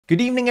Good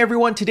evening,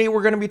 everyone. Today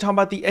we're going to be talking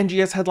about the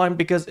NGS headline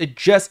because it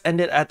just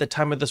ended at the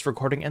time of this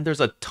recording and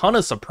there's a ton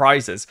of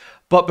surprises.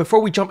 But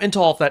before we jump into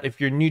all of that, if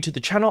you're new to the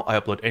channel, I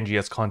upload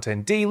NGS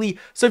content daily.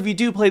 So if you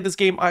do play this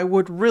game, I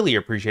would really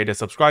appreciate a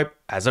subscribe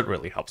as it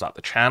really helps out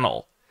the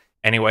channel.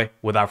 Anyway,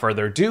 without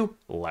further ado,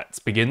 let's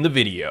begin the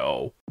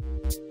video.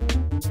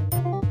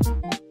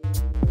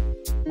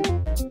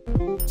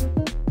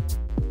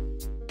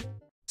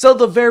 So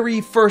the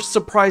very first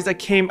surprise that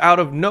came out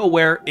of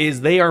nowhere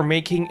is they are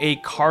making a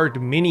card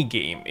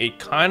minigame. It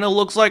kind of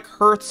looks like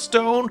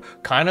Hearthstone,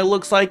 kind of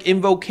looks like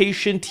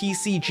Invocation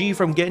TCG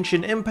from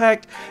Genshin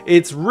Impact.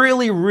 It's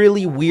really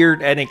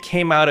weird and it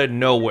came out of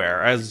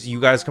nowhere, as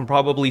you guys can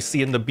probably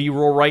see in the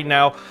B-roll right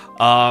now.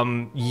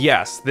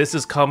 Yes, this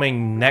is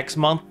coming next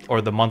month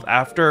or the month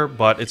after,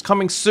 but it's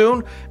coming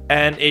soon,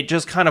 and it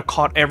just kind of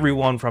caught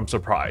everyone from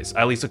surprise.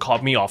 At least it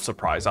caught me off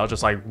surprise. I was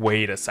just like,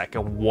 wait a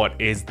second, what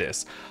is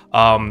this?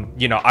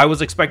 You know, I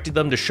was expecting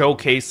them to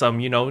showcase some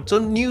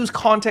news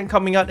content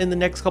coming out in the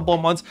next couple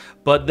of months,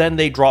 but then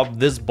they dropped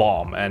this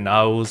bomb and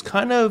I was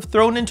kind of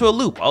thrown into a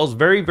loop. I was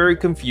very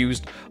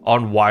confused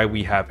on why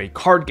we have a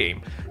card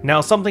game.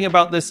 Now, something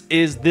about this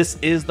is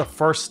the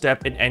first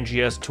step in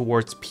NGS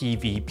towards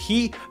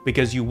PvP,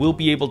 because you will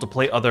be able to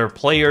play other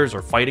players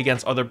or fight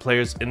against other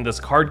players in this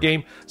card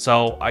game.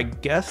 So I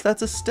guess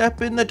that's a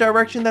step in the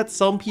direction that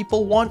some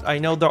people want. I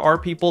know there are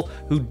people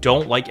who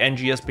don't like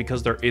NGS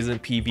because there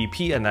isn't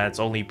PvP and that's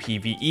only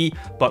PvE,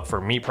 but for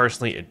me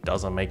personally, it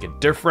doesn't make a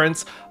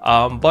difference.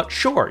 But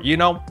sure, you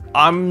know,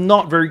 I'm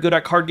not very good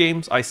at card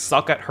games. I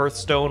suck at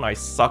Hearthstone, I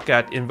suck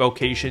at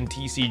Invocation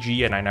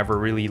TCG, and I never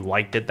really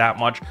liked it that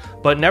much.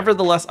 But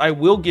nevertheless, I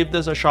will give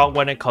this a shot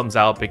when it comes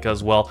out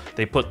because, well,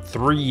 they put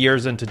 3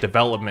 years into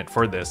development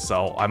for this,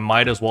 so I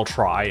might as well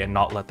try and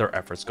not let their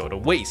efforts go to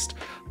waste.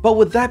 But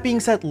with that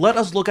being said, let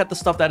us look at the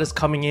stuff that is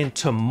coming in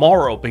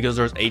tomorrow, because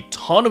there's a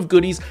ton of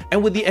goodies,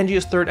 and with the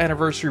NGS 3rd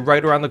anniversary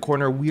right around the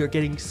corner, we are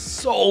getting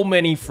so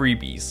many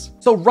freebies.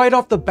 So right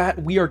off the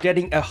bat, we are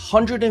getting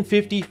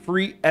 150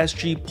 free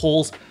SG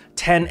pulls,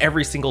 10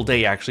 every single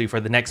day actually, for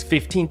the next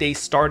 15 days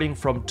starting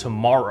from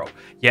tomorrow.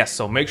 Yes,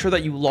 so make sure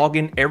that you log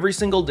in every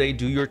single day,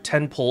 do your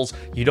 10 pulls.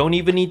 You don't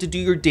even need to do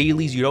your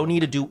dailies, you don't need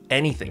to do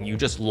anything. You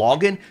just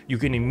log in, you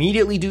can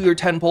immediately do your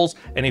 10 pulls,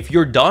 and if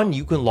you're done,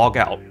 you can log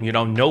out. You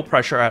know, no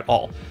pressure at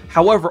all.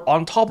 However,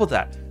 on top of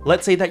that,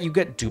 let's say that you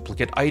get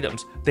duplicate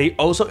items. They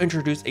also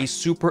introduced a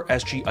super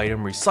SG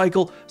item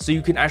recycle, so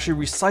you can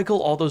actually recycle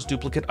all those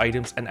duplicate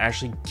items and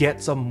actually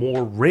get some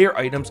more rare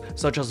items,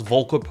 such as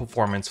Vocal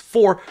Performance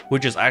 4,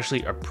 which is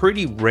actually a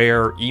pretty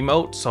rare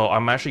emote. So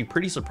I'm actually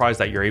pretty surprised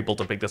that you're able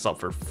to pick this up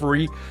for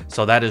free.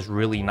 So that is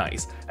really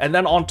nice. And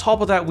then on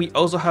top of that, we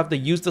also have the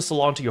use the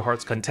salon to your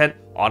heart's content.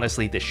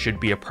 Honestly, this should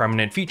be a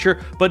permanent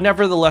feature, but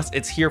nevertheless,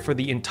 it's here for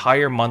the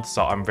entire month,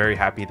 so I'm very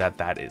happy that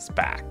that is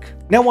back.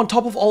 Now, on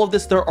top of all of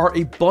this, there are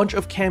a bunch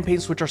of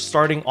campaigns which are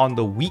starting on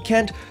the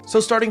weekend. So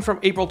starting from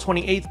April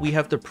 28th, we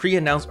have the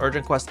pre-announced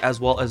urgent quest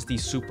as well as the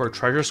super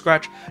treasure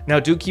scratch. Now,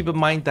 do keep in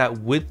mind that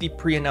with the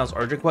pre-announced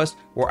urgent quest,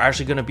 we're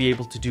actually going to be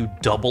able to do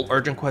double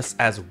urgent quests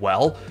as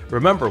well.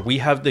 Remember, we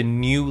have the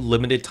new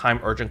limited time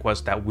urgent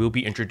quest that will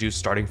be introduced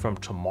starting from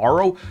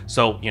tomorrow.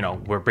 So, you know,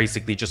 we're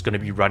basically just going to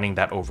be running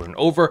that over and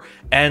over.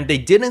 And they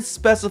didn't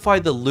specify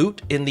the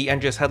loot in the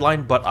NGS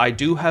headline, but I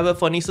do have a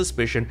funny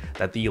suspicion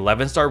that the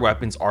 11-star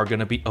weapons are going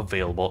to be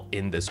available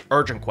in this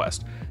urgent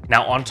quest.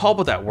 Now, on top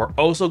of that, we're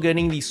also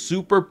getting the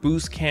super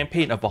boost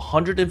campaign of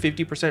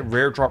 150%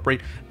 rare drop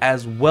rate,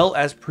 as well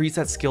as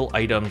preset skill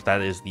items,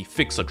 that is the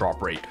fixa drop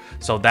rate.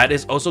 So that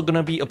is also going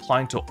to be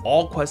applying to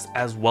all quests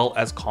as well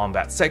as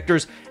combat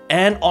sectors.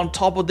 And on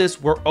top of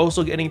this, we're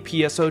also getting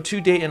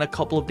PSO2 day in a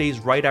couple of days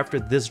right after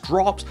this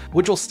drops,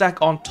 which will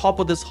stack on top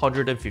of this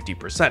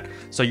 150%.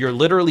 So you're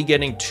literally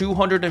getting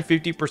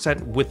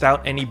 250%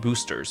 without any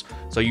boosters.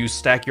 So you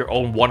stack your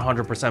own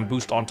 100%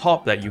 boost on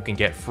top that you can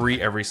get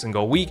free every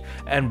single week,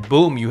 and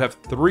boom, you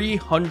have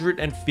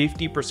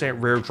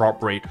 350% rare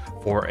drop rate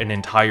for an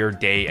entire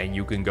day, and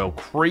you can go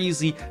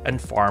crazy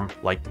and farm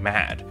like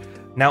mad.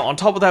 Now, on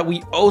top of that,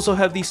 we also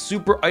have the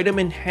super item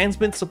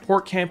enhancement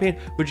support campaign,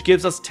 which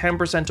gives us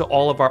 10% to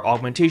all of our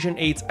augmentation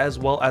aids as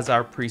well as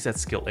our preset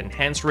skill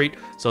enhance rate.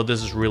 So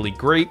this is really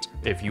great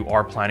if you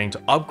are planning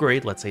to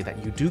upgrade. Let's say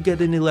that you do get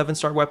an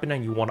 11-star weapon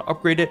and you want to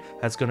upgrade it.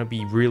 That's going to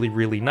be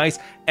really nice.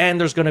 And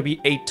there's going to be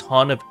a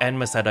ton of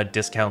Enmaseta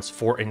discounts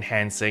for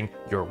enhancing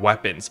your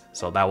weapons.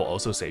 So that will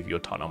also save you a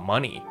ton of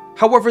money.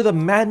 However, the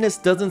madness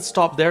doesn't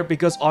stop there,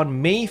 because on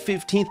May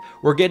 15th,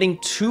 we're getting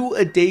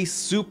 2-a-day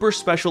super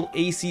special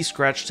AC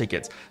scratch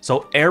tickets.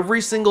 So every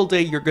single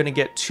day, you're going to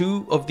get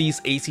 2 of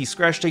these AC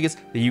scratch tickets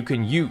that you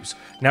can use.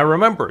 Now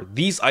remember,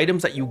 these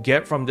items that you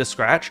get from this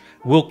scratch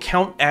will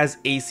count as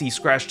AC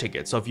scratch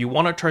tickets. So if you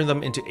want to turn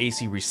them into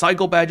AC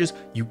recycle badges,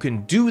 you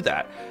can do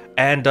that.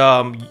 And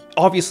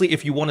obviously,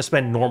 if you want to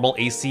spend normal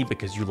AC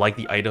because you like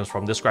the items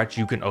from the scratch,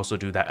 you can also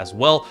do that as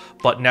well.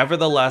 But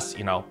nevertheless,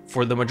 you know,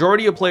 for the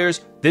majority of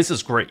players, this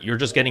is great. You're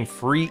just getting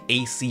free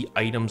AC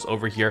items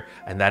over here,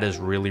 and that is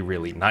really,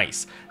 really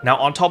nice. Now,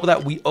 on top of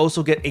that, we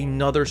also get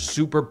another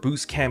super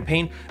boost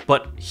campaign,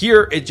 but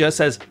here it just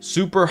says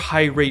super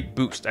high rate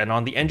boost. And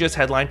on the NGS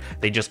headline,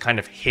 they just kind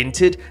of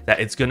hinted that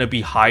it's going to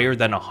be higher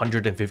than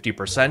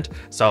 150%.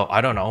 So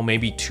I don't know,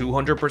 maybe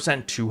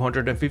 200%,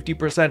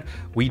 250%.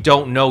 We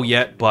don't know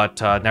yet,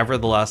 but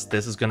nevertheless,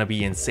 this is going to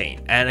be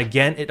insane. And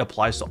again, it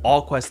applies to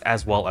all quests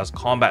as well as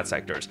combat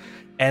sectors.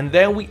 And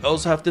then we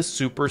also have the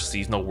Super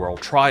Seasonal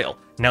World Trial.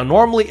 Now,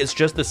 normally it's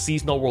just the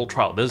Seasonal World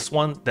Trial. This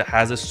one that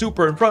has a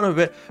super in front of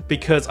it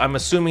because I'm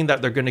assuming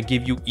that they're going to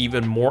give you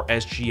even more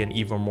SG and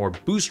even more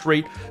boost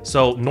rate.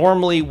 So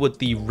normally with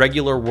the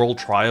regular World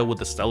Trial with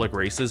the Stellar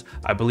Graces,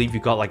 I believe you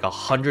got like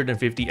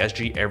 150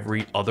 SG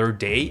every other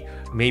day.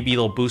 Maybe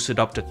they'll boost it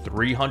up to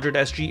 300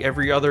 SG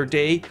every other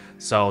day.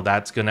 So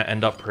that's going to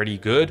end up pretty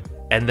good.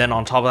 And then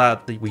on top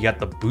of that, we got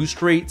the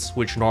boost rates,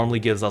 which normally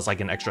gives us like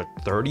an extra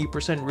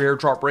 30% rare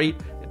drop rate.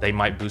 They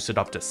might boost it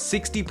up to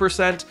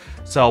 60%.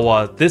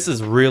 So this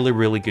is really,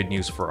 really good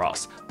news for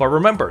us. But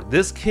remember,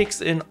 this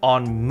kicks in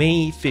on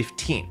May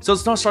 15th. So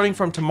it's not starting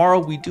from tomorrow.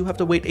 We do have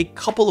to wait a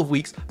couple of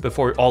weeks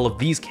before all of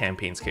these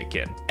campaigns kick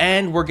in.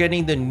 And we're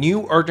getting the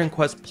new Urgent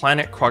Quest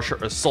Planet Crusher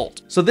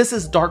Assault. So this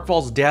is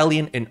Darkfall's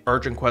Dalion in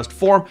Urgent Quest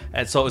form.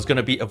 And so it's going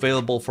to be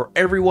available for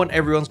everyone.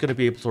 Everyone's going to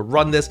be able to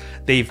run this.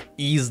 They've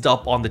eased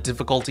up on the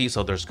difficulty.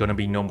 So there's going to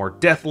be no more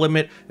death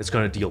limit. It's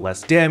going to deal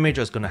less damage.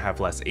 It's going to have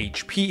less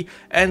HP.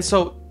 And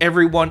so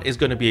everyone is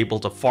going to be able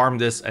to farm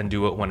this and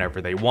do it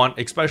whenever they want,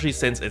 especially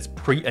since it's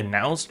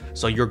pre-announced,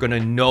 so you're going to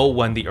know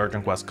when the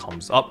urgent quest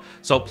comes up.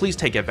 So please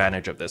take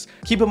advantage of this.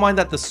 Keep in mind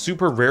that the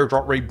super rare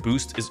drop rate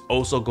boost is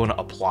also going to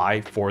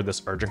apply for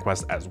this urgent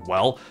quest as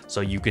well,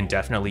 so you can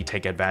definitely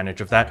take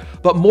advantage of that.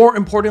 But more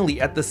importantly,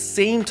 at the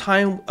same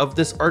time of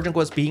this urgent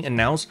quest being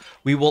announced,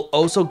 we will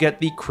also get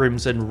the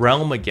Crimson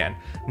Realm again.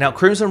 Now,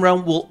 Crimson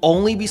Realm will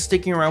only be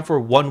sticking around for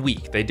 1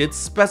 week. They did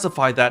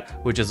specify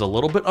that, which is a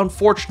little bit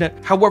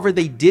unfortunate. However,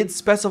 they did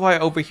specify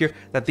over here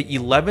that the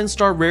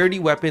 11-star rarity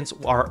weapons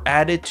are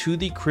added to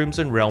the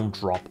Crimson Realm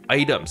drop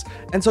items.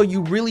 And so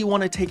you really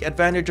want to take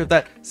advantage of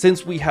that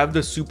since we have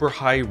the super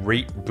high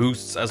rate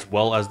boosts as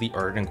well as the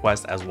urgent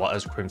quest as well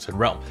as Crimson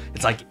Realm.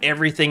 It's like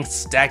everything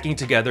stacking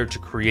together to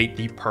create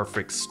the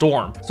perfect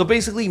storm. So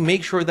basically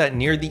make sure that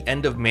near the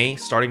end of May,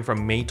 starting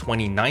from May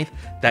 29th,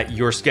 that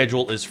your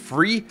schedule is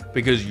free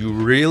because you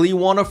really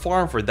want to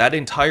farm for that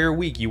entire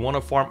week. You want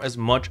to farm as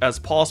much as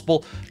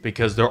possible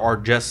because there are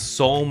just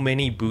so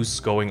many boosts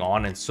going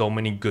on and so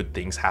many good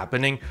things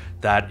happening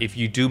that if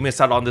you do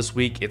miss out on this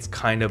week, it's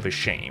kind of a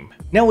shame.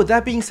 Now, with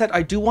that being said,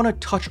 I do want to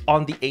touch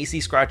on the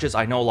AC scratches.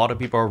 I know a lot of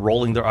people are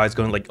rolling their eyes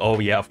going like, oh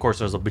yeah, of course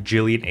there's a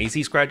bajillion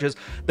AC scratches.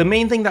 The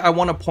main thing that I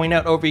want to point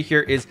out over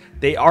here is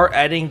they are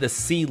adding the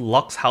C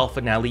Lux Hal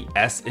Finale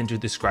S into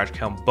the scratch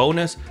count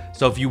bonus.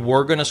 So if you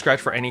were going to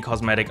scratch for any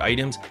cosmetic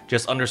items,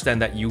 just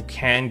understand that you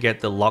can get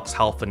the Lux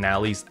Hal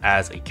Finales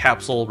as a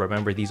capsule.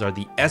 Remember, these are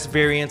the S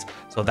variants,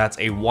 so that's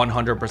a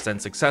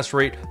 100% success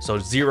rate, so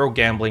 0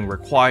 gambling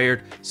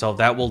required. So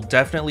that will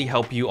definitely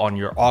help you on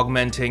your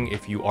augmenting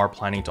if you are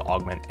planning to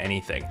augment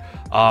anything.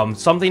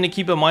 Something to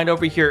keep in mind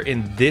over here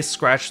in this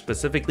scratch,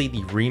 specifically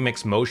the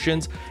remix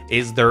motions,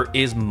 is there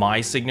is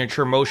my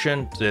signature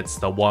motion. It's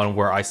the one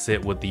where I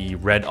sit with the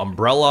red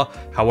umbrella.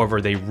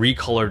 However, they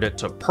recolored it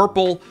to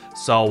purple,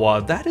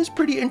 so that is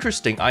pretty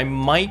interesting. I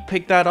might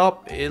pick that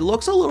up. It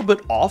looks a little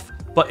bit off,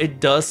 but it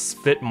does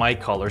fit my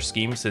color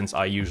scheme since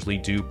I usually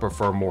do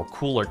prefer more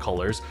cooler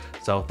colors,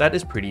 so that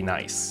is pretty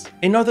nice.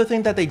 Another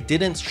thing that they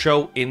didn't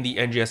show in the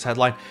NGS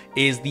headline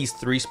is these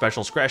 3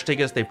 special scratch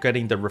tickets. They're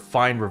getting the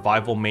Refined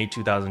Revival May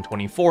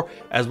 2024,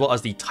 as well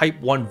as the Type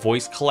 1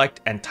 Voice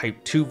Collect and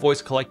Type 2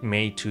 Voice Collect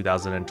May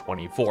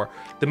 2024.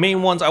 The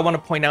main ones I want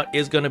to point out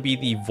is going to be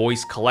the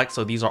Voice Collect,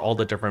 so these are all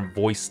the different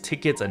voice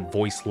tickets and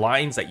voice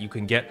lines that you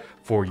can get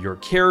for your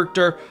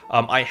character.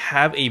 I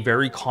have a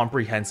very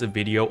comprehensive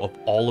video of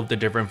all of the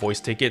different voice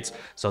tickets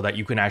so that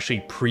you can actually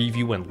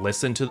preview and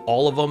listen to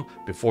all of them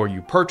before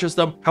you purchase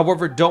them.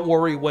 However, don't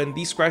worry, when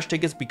these scratch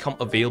tickets become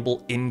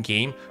available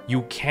in-game,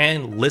 you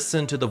can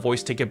listen to the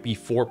voice ticket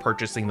before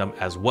purchasing them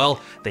as well.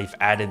 They've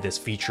added this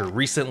feature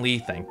recently,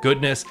 thank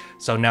goodness.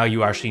 So now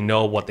you actually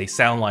know what they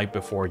sound like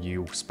before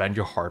you spend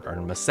your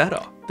hard-earned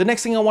meseta. The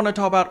next thing I want to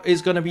talk about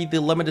is going to be the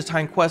limited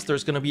time quest.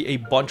 There's going to be a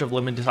bunch of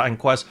limited time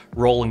quests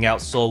rolling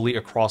out slowly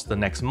across the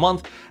next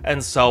month,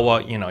 and so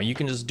you know, you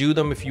can just do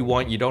them if you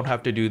want. You don't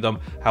have to do them.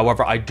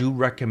 However, I do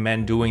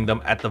recommend doing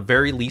them at the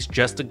very least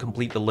just to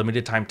complete the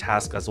limited time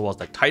task as well as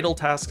the title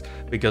task,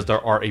 because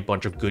there are a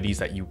bunch of goodies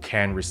that you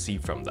can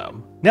receive from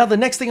them. Now, the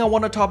next thing I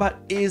want to talk about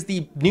is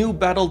the new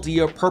Battle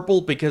Dia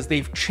Purple, because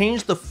they've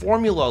changed the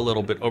formula a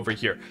little bit over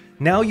here.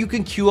 Now you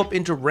can queue up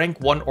into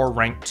rank 1 or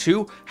rank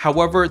 2.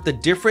 However, the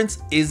difference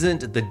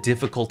isn't the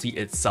difficulty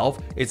itself,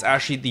 it's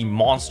actually the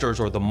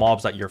monsters or the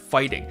mobs that you're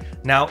fighting.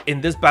 Now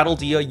in this battle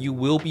dia, you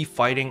will be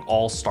fighting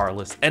all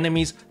starless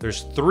enemies.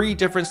 There's 3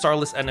 different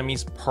starless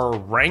enemies per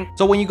rank.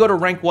 So when you go to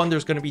rank 1,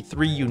 there's going to be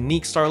 3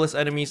 unique starless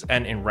enemies,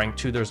 and in rank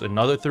 2 there's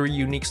another 3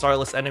 unique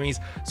starless enemies.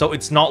 So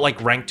it's not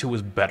like rank 2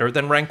 is better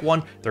than rank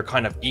 1, they're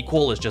kind of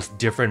equal, it's just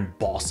different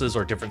bosses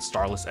or different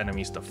starless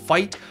enemies to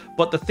fight.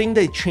 But the thing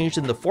they changed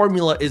in the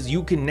formula is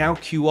you can now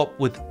queue up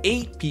with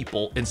 8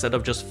 people instead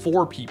of just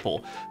 4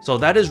 people. So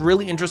that is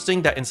really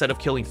interesting, that instead of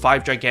killing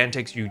 5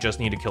 gigantics, you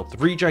just need to kill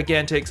 3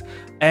 gigantics,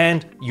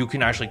 and you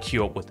can actually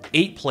queue up with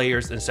 8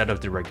 players instead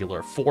of the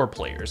regular 4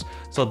 players.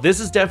 So this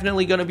is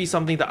definitely going to be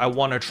something that I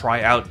want to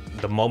try out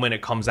the moment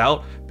it comes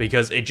out,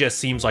 because it just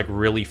seems like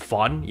really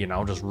fun, you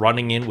know, just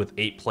running in with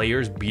 8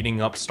 players,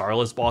 beating up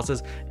starless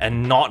bosses,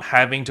 and not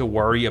having to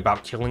worry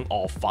about killing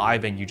all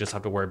 5, and you just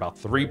have to worry about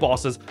 3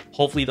 bosses.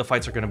 Hopefully the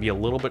fights are going to be a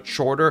little bit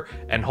shorter,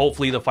 and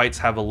hopefully the fights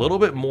have a little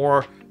bit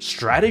more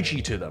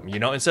strategy to them, you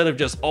know, instead of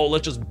just, oh,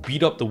 let's just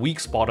beat up the weak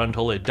spot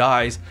until it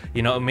dies.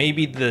 You know,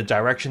 maybe the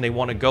direction they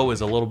want to go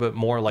is a little bit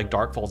more like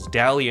Dark Falz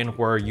Dalion,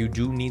 where you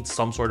do need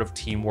some sort of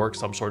teamwork,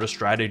 some sort of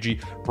strategy,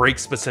 break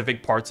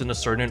specific parts in a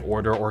certain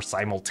order or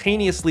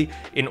simultaneously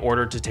in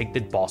order to take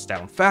the boss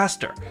down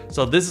faster.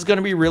 So this is going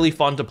to be really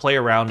fun to play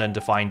around and to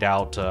find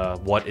out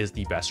what is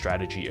the best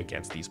strategy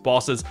against these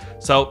bosses.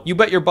 So you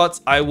bet your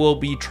butts I will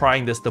be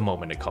trying this the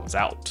moment it comes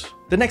out.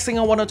 The next thing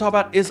I want to talk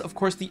about is, of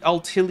course, the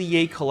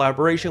Atelier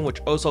Collaboration, which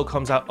also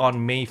comes out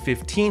on May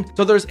 15th.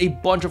 So there's a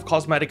bunch of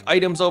cosmetic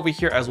items over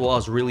here, as well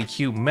as really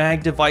cute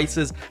mag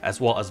devices,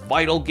 as well as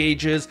vital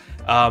gauges.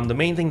 The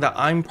main thing that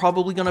I'm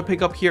probably going to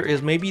pick up here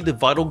is maybe the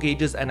vital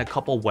gauges and a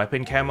couple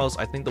weapon camos.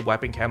 I think the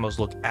weapon camos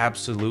look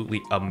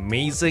absolutely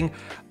amazing.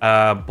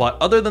 But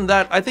other than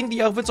that, I think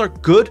the outfits are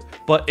good,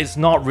 but it's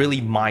not really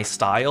my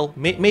style.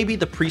 Maybe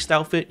the priest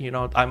outfit, you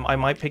know, I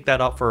might pick that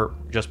up for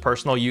just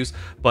personal use,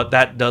 but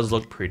that does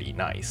look pretty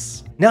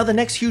nice. Now the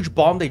next huge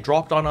bomb they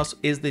dropped on us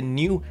is the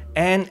new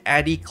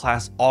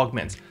Anaddi-Class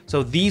Augments.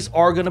 So these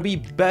are going to be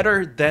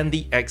better than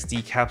the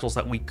XD capsules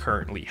that we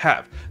currently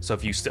have. So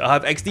if you still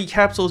have XD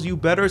capsules, you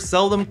better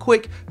sell them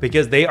quick,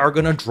 because they are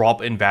going to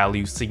drop in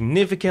value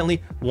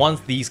significantly once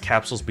these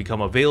capsules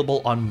become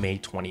available on May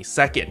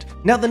 22nd.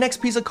 Now the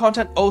next piece of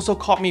content also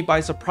caught me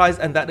by surprise,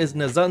 and that is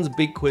Nazun's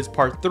Big Quiz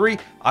Part 3.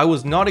 I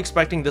was not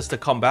expecting this to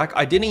come back.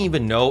 I didn't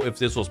even know if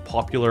this was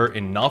popular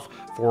enough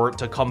for it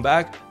to come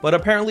back, but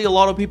apparently a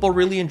lot of people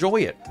really enjoy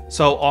it.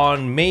 So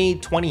on May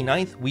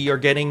 29th, we are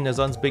getting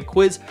Nazun's Big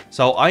Quiz.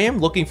 So I am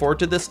looking forward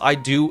to this. I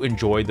do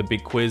enjoy the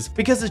Big Quiz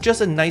because it's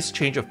just a nice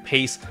change of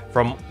pace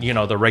from, you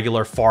know, the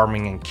regular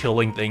farming and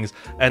killing things.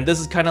 And this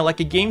is kind of like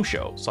a game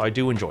show. So I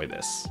do enjoy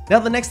this. Now,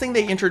 the next thing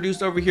they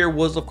introduced over here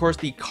was, of course,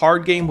 the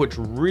card game, which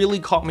really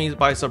caught me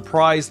by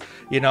surprise.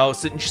 You know,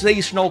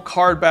 sensational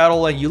card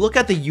battle, and you look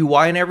at the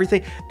UI and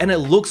everything, and it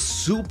looks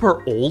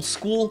super old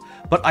school,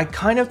 but I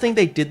kind of think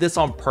they did this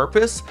on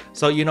purpose.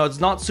 So, you know, it's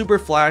not super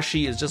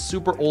flashy, it's just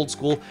super old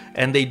school,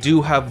 and they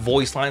do have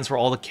voice lines for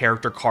all the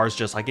character cards,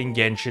 just like in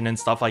Genshin and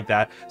stuff like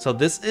that. So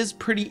this is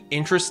pretty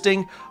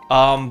interesting,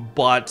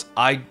 but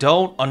I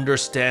don't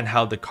understand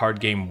how the card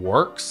game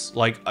works.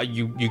 Like,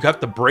 you have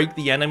to break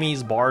the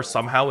enemy's bar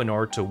somehow in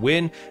order to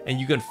win, and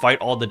you can fight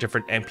all the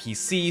different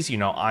NPCs, you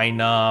know,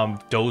 Aina,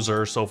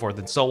 Dozer, so forth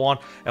and so on.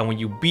 And when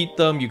you beat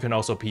them, you can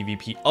also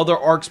PvP other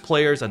ARKS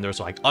players, and there's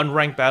like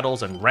unranked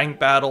battles and ranked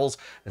battles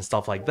and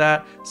stuff like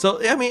that.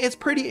 So, I mean, it's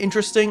pretty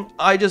interesting.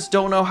 I just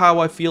don't know how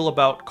I feel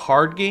about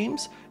card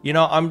games. You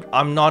know,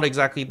 I'm not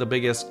exactly the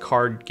biggest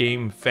card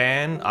game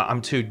fan.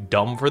 I'm too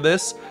dumb for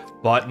this.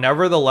 But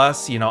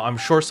nevertheless, you know, I'm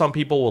sure some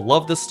people will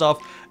love this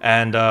stuff.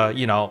 And,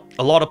 you know,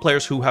 a lot of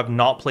players who have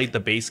not played the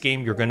base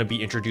game, you're going to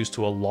be introduced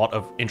to a lot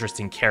of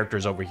interesting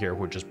characters over here,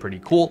 which is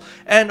pretty cool.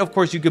 And of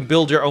course, you can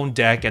build your own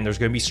deck, and there's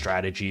going to be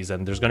strategies,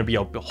 and there's going to be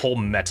a whole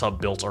meta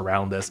built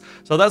around this.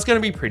 So that's going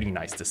to be pretty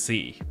nice to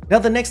see. Now,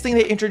 the next thing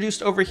they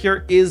introduced over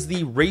here is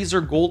the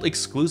Razer Gold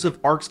exclusive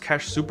ARKS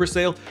Cash Super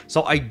Sale.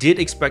 So I did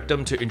expect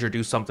them to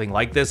introduce something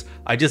like this.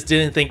 I just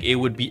didn't think it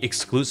would be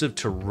exclusive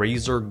to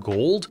Razer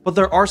Gold. But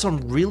there are some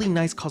really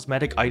nice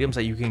cosmetic items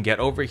that you can get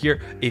over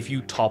here if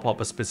you top up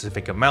a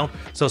specific amount.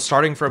 So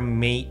starting from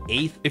May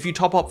 8th, if you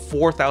top up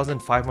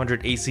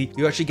 4,500 AC,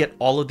 you actually get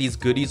all of these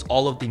goodies,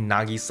 all of the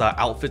Nagisa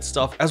outfit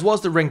stuff, as well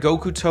as the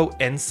Rengoku To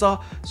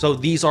Ensa. So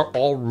these are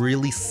all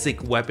really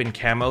sick weapon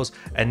camos,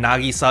 and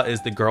Nagisa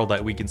is the girl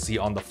that we can see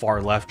on the far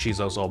left.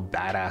 She's also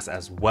badass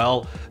as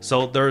well.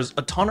 So there's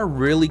a ton of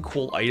really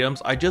cool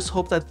items. I just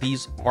hope that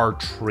these are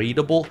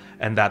tradable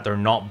and that they're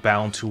not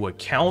bound to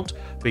account,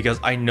 because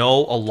I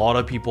know a lot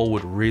of people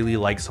would really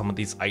like some of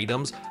these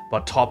items,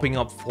 but topping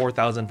up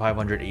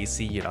 4,500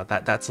 AC, you know,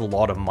 that's a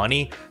lot of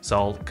money.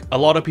 So a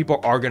lot of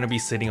people are going to be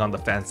sitting on the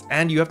fence,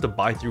 and you have to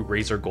buy through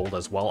Razer Gold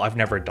as well. I've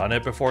never done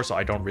it before, so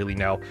I don't really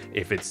know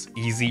if it's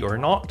easy or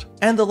not.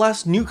 And the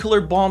last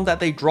nuclear bomb that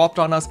they dropped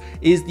on us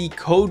is the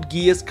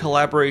Geass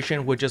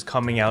collaboration, which is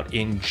coming out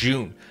in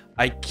June.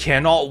 I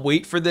cannot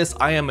wait for this.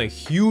 I am a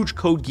huge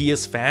Code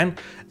Geass fan.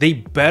 They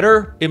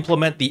better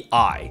implement the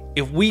eye.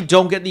 If we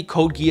don't get the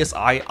Code Geass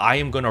eye, I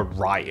am gonna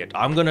riot.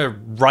 I'm gonna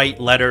write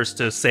letters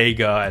to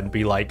Sega and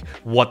be like,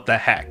 what the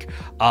heck?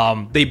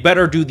 They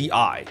better do the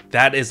eye.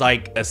 That is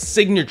like a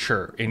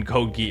signature in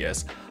Code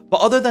Geass. But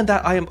other than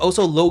that, I am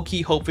also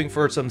low-key hoping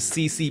for some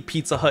CC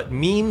Pizza Hut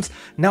memes.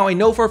 Now, I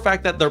know for a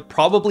fact that they're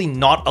probably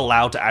not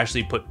allowed to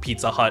actually put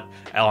Pizza Hut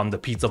on the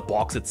pizza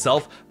box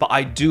itself, but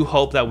I do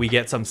hope that we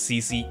get some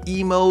CC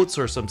emotes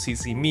or some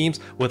CC memes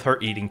with her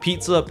eating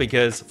pizza,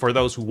 because for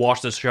those who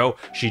watch this show,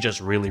 she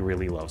just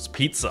really loves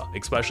pizza,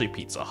 especially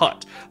Pizza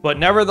Hut. But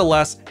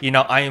nevertheless, you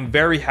know, I am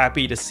very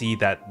happy to see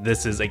that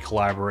this is a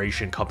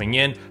collaboration coming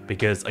in,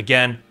 because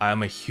again, I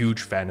am a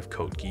huge fan of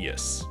Code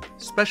Geass.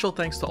 Special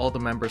thanks to all the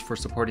members for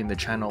supporting the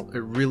channel.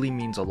 It really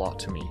means a lot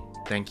to me.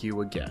 Thank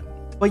you again.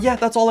 But yeah,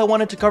 that's all I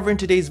wanted to cover in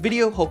today's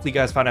video. Hopefully you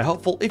guys found it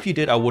helpful. If you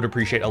did, I would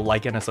appreciate a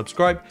like and a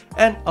subscribe,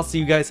 and I'll see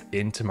you guys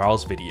in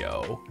tomorrow's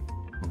video.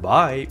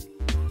 Bye!